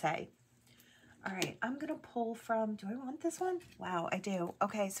what I want to say. All right, I'm going to pull from, do I want this one? Wow, I do.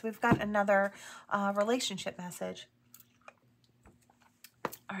 Okay, so we've got another relationship message.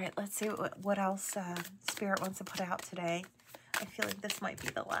 All right, let's see what else Spirit wants to put out today. I feel like this might be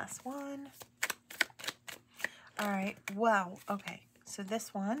the last one. All right, wow, okay, so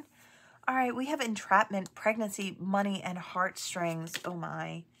this one. All right, we have entrapment, pregnancy, money, and heartstrings. Oh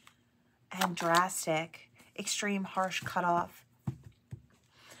my. And drastic, extreme, harsh cutoff.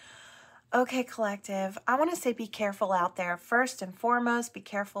 Okay, collective, I want to say be careful out there. First and foremost, be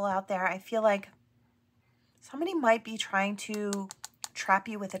careful out there. I feel like somebody might be trying to trap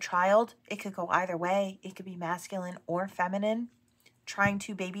you with a child. It could go either way. It could be masculine or feminine. Trying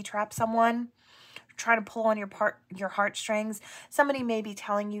to baby trap someone. Try to pull on your heartstrings. Somebody may be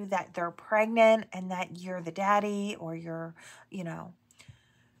telling you that they're pregnant and that you're the daddy, or you're, you know,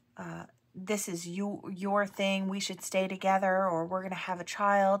 this is your thing, we should stay together, or we're going to have a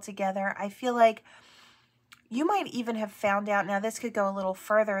child together. I feel like you might even have found out, now this could go a little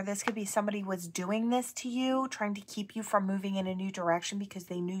further, this could be somebody was doing this to you, trying to keep you from moving in a new direction because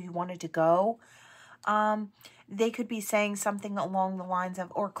they knew you wanted to go. They could be saying something along the lines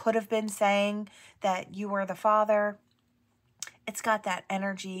of, or could have been saying that you were the father. It's got that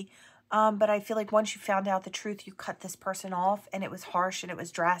energy. But I feel like once you found out the truth, you cut this person off, and it was harsh and it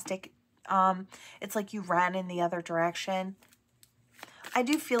was drastic. It's like you ran in the other direction. I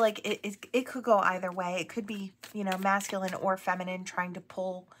do feel like it could go either way. It could be, you know, masculine or feminine, trying to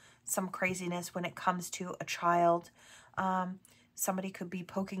pull some craziness when it comes to a child. Somebody could be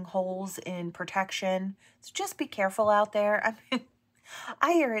poking holes in protection. So just be careful out there. I mean,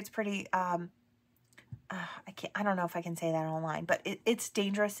 I hear it's pretty, I don't know if I can say that online, but it's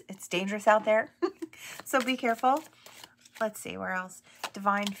dangerous. It's dangerous out there. So be careful. Let's see, where else?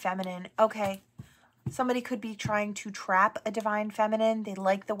 Divine feminine. Okay. Somebody could be trying to trap a divine feminine. They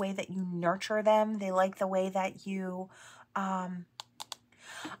like the way that you nurture them. They like the way that you,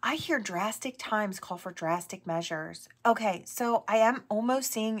 I hear drastic times call for drastic measures. Okay, so I am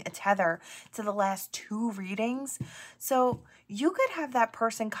almost seeing a tether to the last 2 readings. So you could have that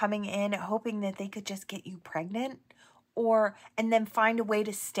person coming in hoping that they could just get you pregnant, and then find a way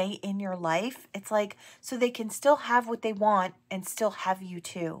to stay in your life. It's like, so they can still have what they want and still have you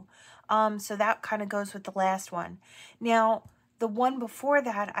too. So that kind of goes with the last one. Now, the one before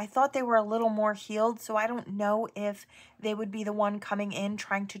that, I thought they were a little more healed, so I don't know if they would be the one coming in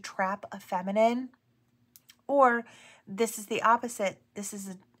trying to trap a feminine, or this is the opposite. This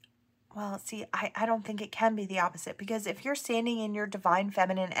is well, see, I don't think it can be the opposite, because if you're standing in your divine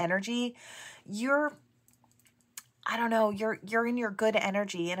feminine energy, I don't know, you're in your good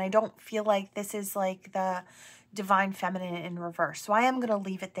energy, and I don't feel like this is like the divine feminine in reverse. So I am going to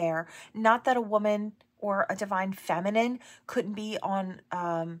leave it there. Not that a woman or a divine feminine couldn't be on,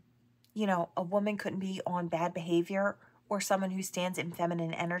 a woman couldn't be on bad behavior, or someone who stands in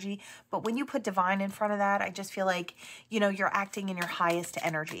feminine energy. But when you put divine in front of that, I just feel like, you're acting in your highest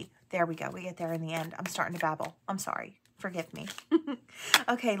energy. There we go. We get there in the end. I'm starting to babble. I'm sorry. Forgive me.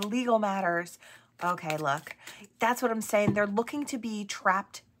 Okay, legal matters. Okay, look, that's what I'm saying. They're looking to be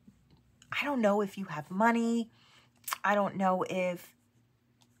trapped. I don't know if you have money. I don't know if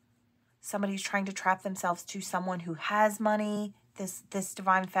somebody's trying to trap themselves to someone who has money. This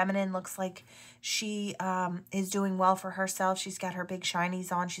divine feminine looks like she is doing well for herself. She's got her big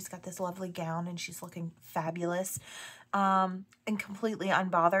shinies on. She's got this lovely gown, and she's looking fabulous and completely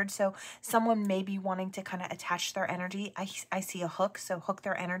unbothered. So someone may be wanting to kind of attach their energy. I see a hook, so hook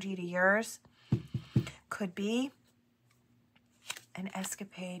their energy to yours. Could be an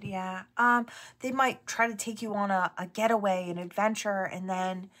escapade, yeah. They might try to take you on a getaway, an adventure, and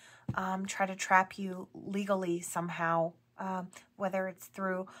then try to trap you legally somehow, whether it's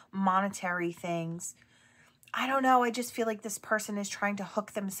through monetary things. I don't know. I just feel like this person is trying to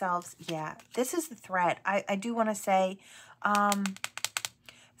hook themselves. Yeah, this is the threat. I do want to say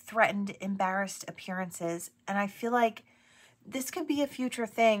threatened, embarrassed appearances. And I feel like this could be a future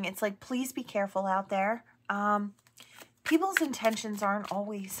thing. It's like, please be careful out there. People's intentions aren't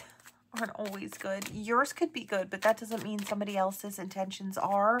always good. Yours could be good, but that doesn't mean somebody else's intentions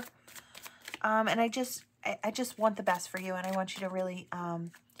are. And I just want the best for you, and I want you to really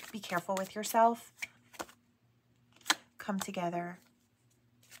be careful with yourself. Come together.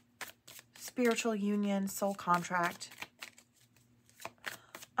 Spiritual union, soul contract.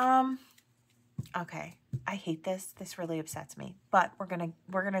 Okay. I hate this. This really upsets me, but we're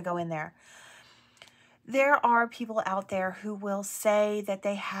gonna go in there. There are people out there who will say that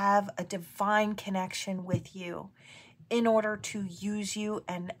they have a divine connection with you in order to use you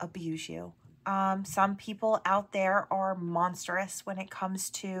and abuse you. Some people out there are monstrous when it comes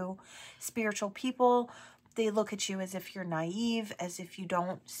to spiritual people. They look at you as if you're naive, as if you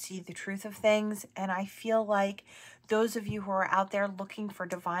don't see the truth of things. And I feel like those of you who are out there looking for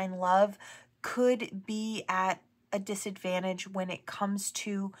divine love could be at a disadvantage when it comes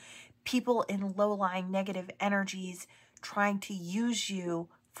to people in low-lying negative energies trying to use you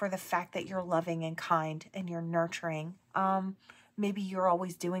for the fact that you're loving and kind and you're nurturing. Maybe you're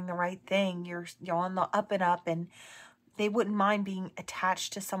always doing the right thing. You're on the up and up, and they wouldn't mind being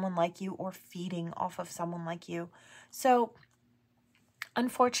attached to someone like you or feeding off of someone like you. So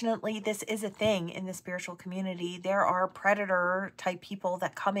unfortunately, this is a thing in the spiritual community. There are predator type people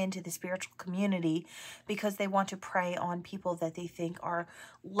that come into the spiritual community because they want to prey on people that they think are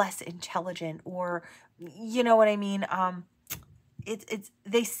less intelligent, or you know what I mean?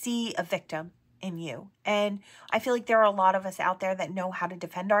 They see a victim in you. And I feel like there are a lot of us out there that know how to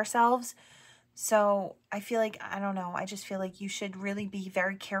defend ourselves. So I feel like, I don't know, I just feel like you should really be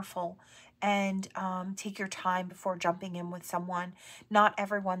very careful and take your time before jumping in with someone. Not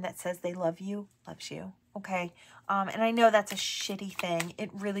everyone that says they love you loves you, okay? And I know that's a shitty thing. It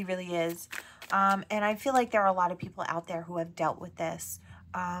really, really is. And I feel like there are a lot of people out there who have dealt with this.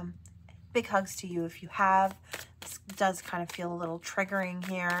 Big hugs to you if you have. This does kind of feel a little triggering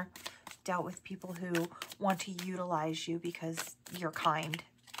here. Dealt with people who want to utilize you because you're kind.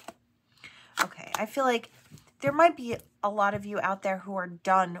 Okay, I feel like there might be a lot of you out there who are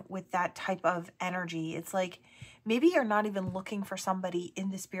done with that type of energy. It's like maybe you're not even looking for somebody in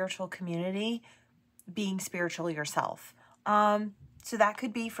the spiritual community being spiritual yourself. So that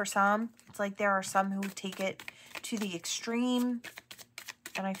could be for some. It's like there are some who take it to the extreme,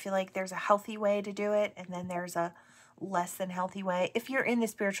 and I feel like there's a healthy way to do it, and then there's a less than healthy way. If you're in the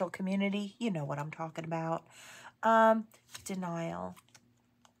spiritual community, you know what I'm talking about. Denial.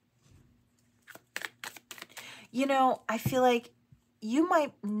 You know, I feel like you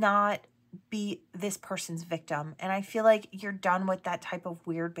might not be this person's victim. And I feel like you're done with that type of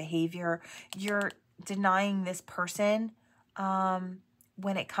weird behavior. You're denying this person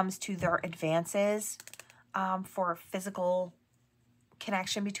when it comes to their advances for physical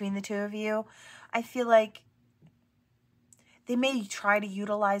connection between the two of you. I feel like they may try to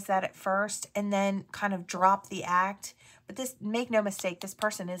utilize that at first and then kind of drop the act. But this, make no mistake, this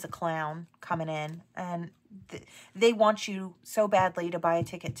person is a clown coming in. And they want you so badly to buy a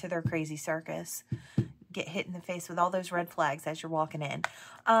ticket to their crazy circus. Get hit in the face with all those red flags as you're walking in.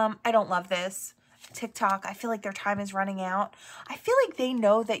 I don't love this. TikTok, I feel like their time is running out. I feel like they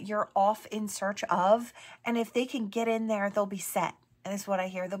know that you're off in search of. And if they can get in there, they'll be set. And this is what I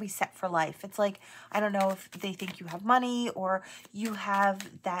hear. They'll be set for life. It's like, I don't know if they think you have money or you have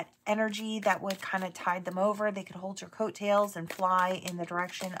that energy that would kind of tide them over. They could hold your coattails and fly in the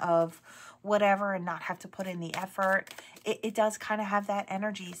direction of whatever and not have to put in the effort. It does kind of have that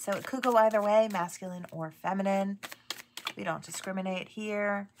energy. So it could go either way, masculine or feminine. We don't discriminate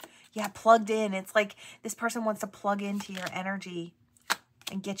here. Yeah, plugged in. It's like this person wants to plug into your energy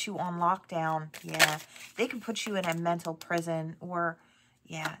and get you on lockdown. Yeah, they can put you in a mental prison or,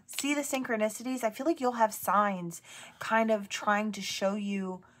 yeah. See the synchronicities? I feel like you'll have signs kind of trying to show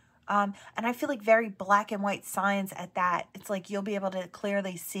you, and I feel like very black and white signs at that. It's like you'll be able to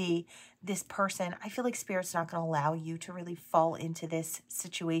clearly see this person. I feel like Spirit's not going to allow you to really fall into this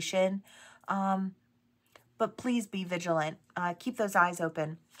situation, but please be vigilant. Keep those eyes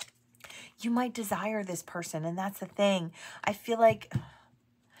open. You might desire this person, and that's the thing. I feel like...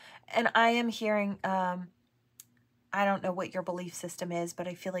 And I am hearing, I don't know what your belief system is, but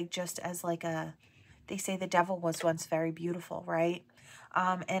I feel like just as like they say the devil was once very beautiful, right?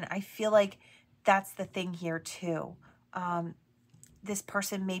 And I feel like that's the thing here too. This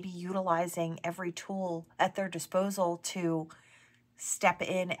person may be utilizing every tool at their disposal to step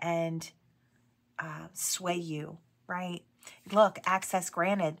in and sway you, right? Look, access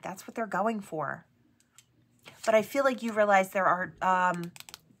granted. That's what they're going for. But I feel like you realize there are...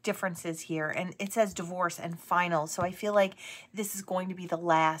 differences here, and it says divorce and final, so I feel like this is going to be the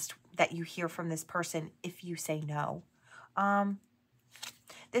last that you hear from this person if you say no.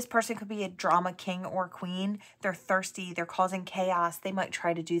 This person could be a drama king or queen. They're thirsty, they're causing chaos. They might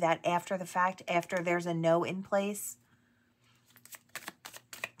try to do that after the fact, after there's a no in place.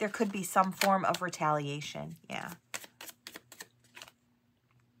 There could be some form of retaliation. Yeah.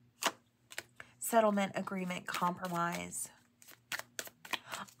 Settlement, agreement, compromise.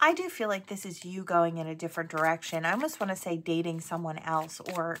 I do feel like this is you going in a different direction. I almost want to say dating someone else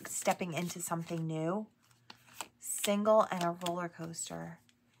or stepping into something new. Single and a roller coaster.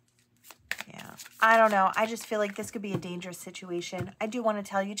 Yeah, I don't know. I just feel like this could be a dangerous situation. I do want to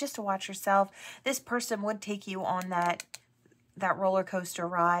tell you just to watch yourself. This person would take you on that roller coaster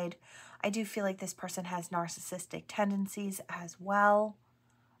ride. I do feel like this person has narcissistic tendencies as well.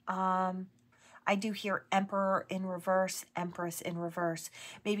 I do hear Emperor in reverse, Empress in reverse.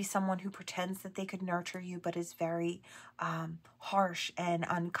 Maybe someone who pretends that they could nurture you but is very harsh and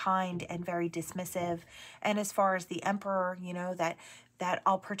unkind and very dismissive. And as far as the Emperor, you know, that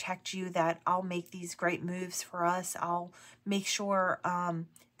I'll protect you, that I'll make these great moves for us, I'll make sure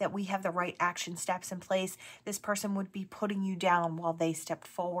that we have the right action steps in place. This person would be putting you down while they stepped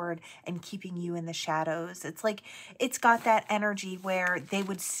forward and keeping you in the shadows. It's like, it's got that energy where they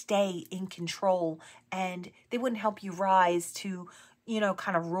would stay in control and they wouldn't help you rise to, you know,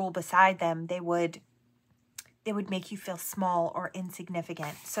 kind of rule beside them. They would make you feel small or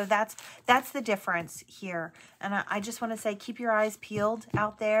insignificant. So that's the difference here. And I just want to say, keep your eyes peeled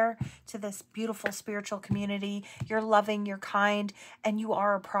out there to this beautiful spiritual community. You're loving, you're kind, and you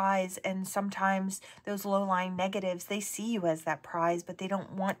are a prize. And sometimes those low-lying negatives, they see you as that prize, but they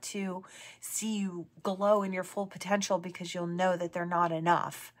don't want to see you glow in your full potential because you'll know that they're not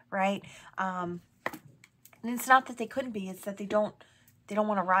enough, right? And it's not that they couldn't be, it's that they don't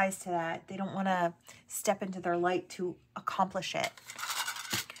want to rise to that. They don't want to step into their light to accomplish it.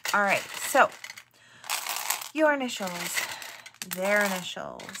 All right, so your initials, their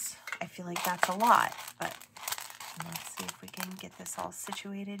initials. I feel like that's a lot, but let's see if we can get this all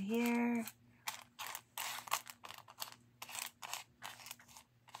situated here.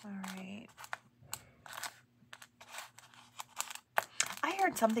 All right. I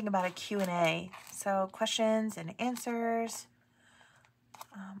heard something about a Q&A, so questions and answers.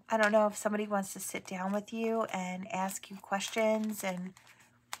 I don't know if somebody wants to sit down with you and ask you questions, and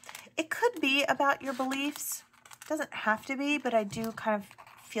it could be about your beliefs. It doesn't have to be, but I do kind of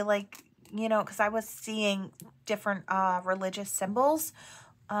feel like, you know, because I was seeing different religious symbols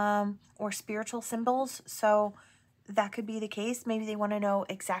or spiritual symbols. So that could be the case. Maybe they want to know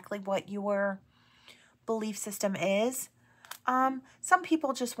exactly what your belief system is. Some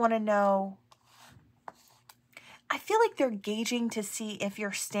people just want to know, I feel like they're gauging to see if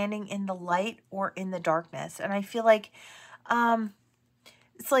you're standing in the light or in the darkness. And I feel like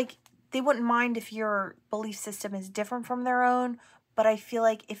it's like they wouldn't mind if your belief system is different from their own, but I feel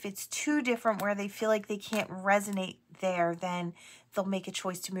like if it's too different where they feel like they can't resonate there, then they'll make a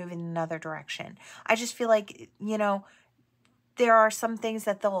choice to move in another direction. I just feel like, you know, there are some things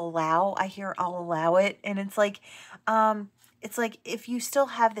that they'll allow. I hear I'll allow it. And it's like if you still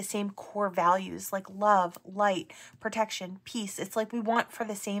have the same core values like love, light, protection, peace, it's like we want for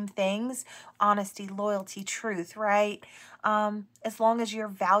the same things, honesty, loyalty, truth, right? As long as your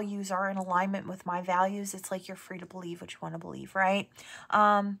values are in alignment with my values, it's like you're free to believe what you want to believe, right?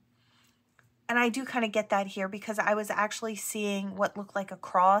 And I do kind of get that here because I was actually seeing what looked like a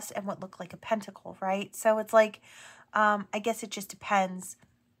cross and what looked like a pentacle, right? So it's like, I guess it just depends.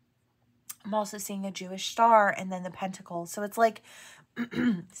 I'm also seeing a Jewish star and then the pentacle. So it's like,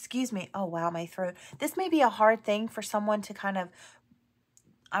 excuse me. Oh, wow, my throat. This may be a hard thing for someone to kind of,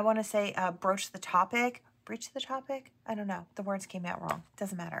 I want to say, broach the topic. Breach the topic? I don't know. The words came out wrong.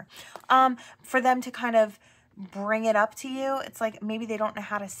 Doesn't matter. For them to kind of bring it up to you, it's like maybe they don't know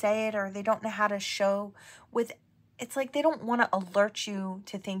how to say it or they don't know how to show with, it's like they don't want to alert you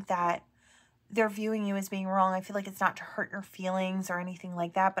to think that they're viewing you as being wrong. I feel like it's not to hurt your feelings or anything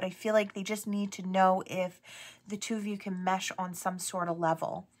like that, but I feel like they just need to know if the two of you can mesh on some sort of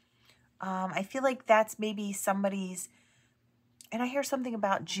level. I feel like that's maybe somebody's, and I hear something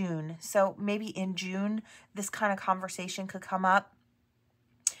about June. So maybe in June, this kind of conversation could come up.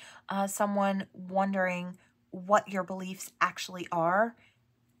 Someone wondering what your beliefs actually are.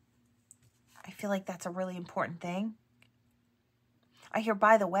 I feel like that's a really important thing. I hear,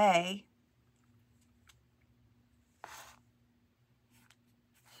 by the way,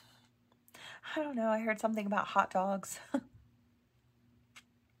 I don't know. I heard something about hot dogs.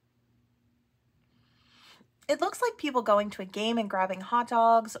 It looks like people going to a game and grabbing hot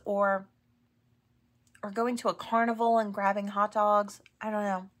dogs or going to a carnival and grabbing hot dogs. I don't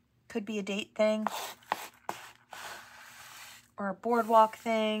know. Could be a date thing or a boardwalk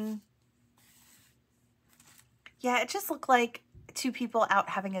thing. Yeah, it just looked like two people out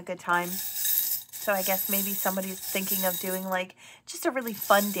having a good time. So I guess maybe somebody's thinking of doing like just a really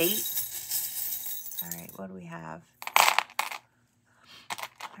fun date. All right, what do we have?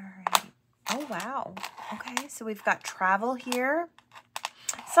 All right. Oh, wow. Okay, so we've got travel here.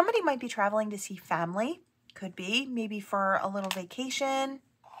 Somebody might be traveling to see family. Could be, maybe for a little vacation.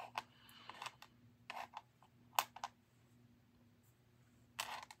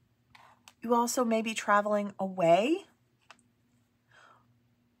 You also may be traveling away.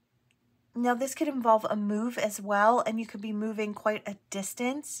 Now, this could involve a move as well, and you could be moving quite a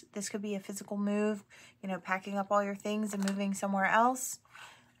distance. This could be a physical move, you know, packing up all your things and moving somewhere else.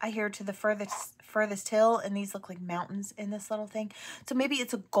 I hear to the furthest hill, and these look like mountains in this little thing. So maybe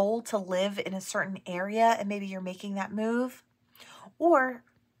it's a goal to live in a certain area, and maybe you're making that move. Or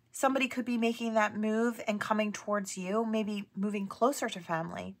somebody could be making that move and coming towards you, maybe moving closer to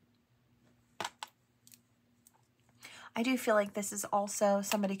family. I do feel like this is also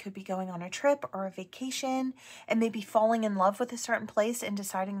somebody could be going on a trip or a vacation and maybe falling in love with a certain place and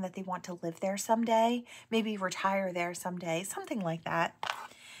deciding that they want to live there someday, maybe retire there someday, something like that.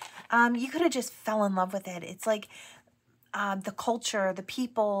 You could have just fell in love with it. It's like the culture, the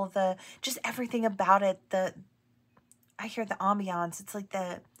people, just everything about it. I hear the ambiance. It's like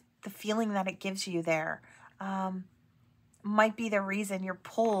the feeling that it gives you there. Might be the reason you're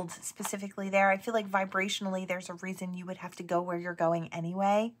pulled specifically there. I feel like vibrationally there's a reason you would have to go where you're going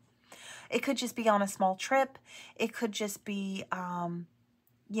anyway. It could just be on a small trip. It could just be,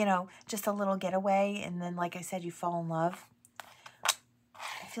 you know, just a little getaway. And then, like I said, you fall in love.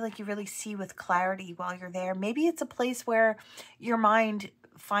 I feel like you really see with clarity while you're there. Maybe it's a place where your mind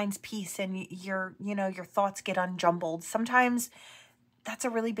finds peace and your thoughts get unjumbled. Sometimes that's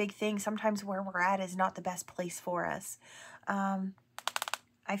a really big thing. Sometimes where we're at is not the best place for us.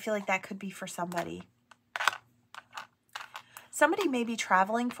 I feel like that could be for somebody. Somebody may be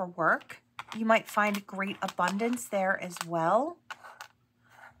traveling for work. You might find great abundance there as well.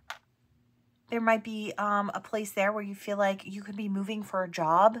 There might be a place there where you feel like you could be moving for a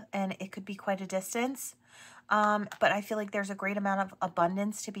job and it could be quite a distance. But I feel like there's a great amount of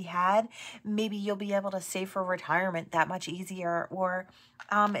abundance to be had. Maybe you'll be able to save for retirement that much easier, or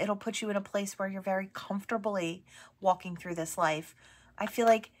it'll put you in a place where you're very comfortably walking through this life. I feel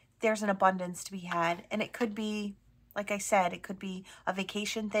like there's an abundance to be had, and it could be, like I said, it could be a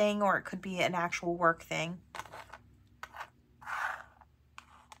vacation thing or it could be an actual work thing.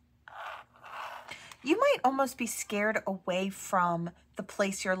 You might almost be scared away from the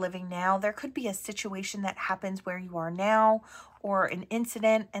place you're living now. There could be a situation that happens where you are now, or an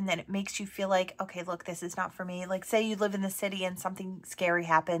incident, and then it makes you feel like, okay, look, this is not for me. Like, say you live in the city and something scary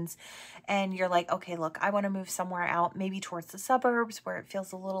happens and you're like, okay, look, I want to move somewhere out, maybe towards the suburbs where it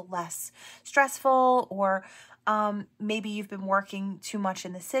feels a little less stressful, or maybe you've been working too much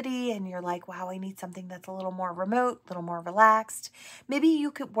in the city and you're like, wow, I need something that's a little more remote, a little more relaxed. Maybe you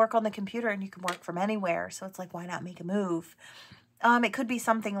could work on the computer and you can work from anywhere. So it's like, why not make a move? It could be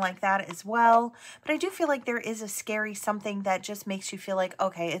something like that as well. But I do feel like there is a scary something that just makes you feel like,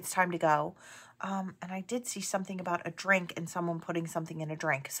 okay, it's time to go. And I did see something about a drink and someone putting something in a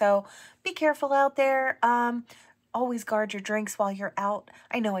drink. So be careful out there. Always guard your drinks while you're out.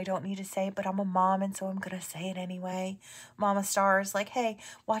 I know I don't need to say it, but I'm a mom, and so I'm going to say it anyway. Mama Stars, like, hey,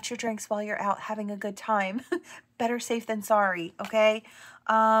 watch your drinks while you're out having a good time. Better safe than sorry, okay?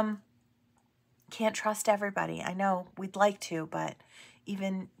 Can't trust everybody. I know we'd like to, but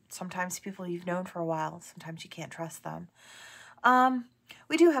even sometimes people you've known for a while, sometimes you can't trust them.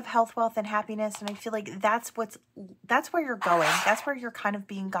 We do have health, wealth, and happiness, and I feel like that's where you're going. That's where you're kind of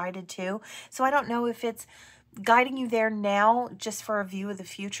being guided to. So I don't know if it's guiding you there now just for a view of the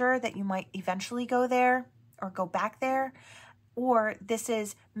future that you might eventually go there or go back there, or this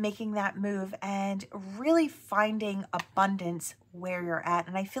is making that move and really finding abundance where you're at.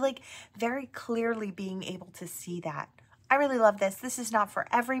 And I feel like very clearly being able to see that. I really love this. This is not for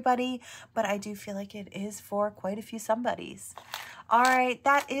everybody, but I do feel like it is for quite a few somebodies. All right,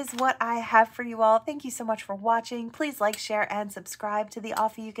 that is what I have for you all. Thank you so much for watching. Please like, share, and subscribe to the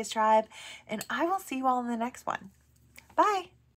Ophiuchus Tribe, and I will see you all in the next one. Bye.